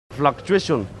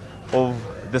fluctuation of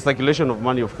the circulation of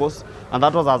money, of course, and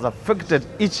that has affected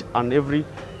each and every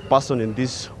person in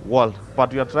this world.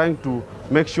 But we are trying to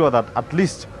make sure that at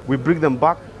least we bring them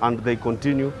back and they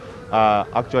continue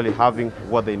actually having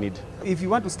what they need. If you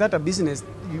want to start a business,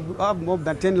 you have more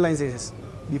than 10 licenses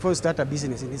before you start a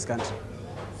business in this country.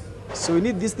 So we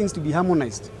need these things to be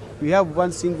harmonized. We have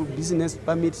one single business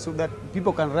permit so that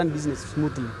people can run business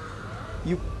smoothly.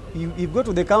 You go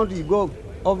to the county, you go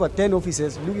over 10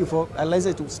 offices looking for a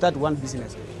license to start one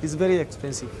business. It's very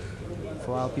expensive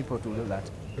for our people to do that.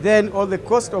 Then all the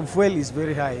cost of fuel is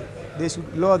very high. They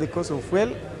should lower the cost of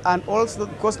fuel, and also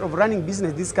the cost of running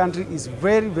business in this country is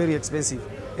very, very expensive.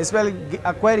 Especially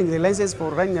acquiring the license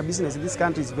for running a business in this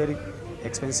country is very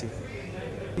expensive.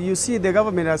 You see the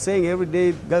government are saying every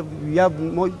day that we have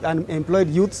more unemployed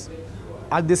youths.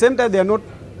 At the same time, they are not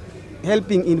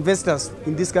helping investors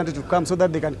in this country to come so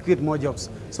that they can create more jobs.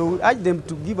 So we urge them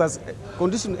to give us a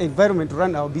conditioned environment to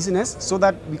run our business so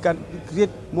that we can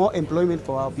create more employment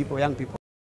for our people, young people.